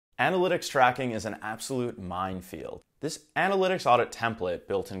Analytics tracking is an absolute minefield. This analytics audit template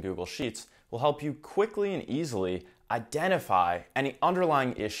built in Google Sheets will help you quickly and easily identify any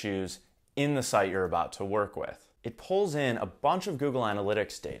underlying issues in the site you're about to work with. It pulls in a bunch of Google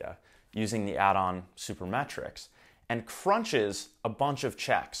Analytics data using the add-on Supermetrics and crunches a bunch of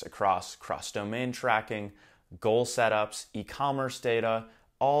checks across cross-domain tracking, goal setups, e-commerce data,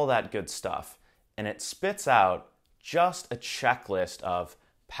 all that good stuff. And it spits out just a checklist of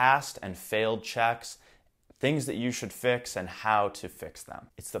past and failed checks, things that you should fix and how to fix them.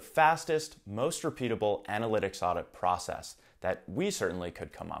 It's the fastest, most repeatable analytics audit process that we certainly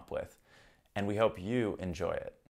could come up with, and we hope you enjoy it.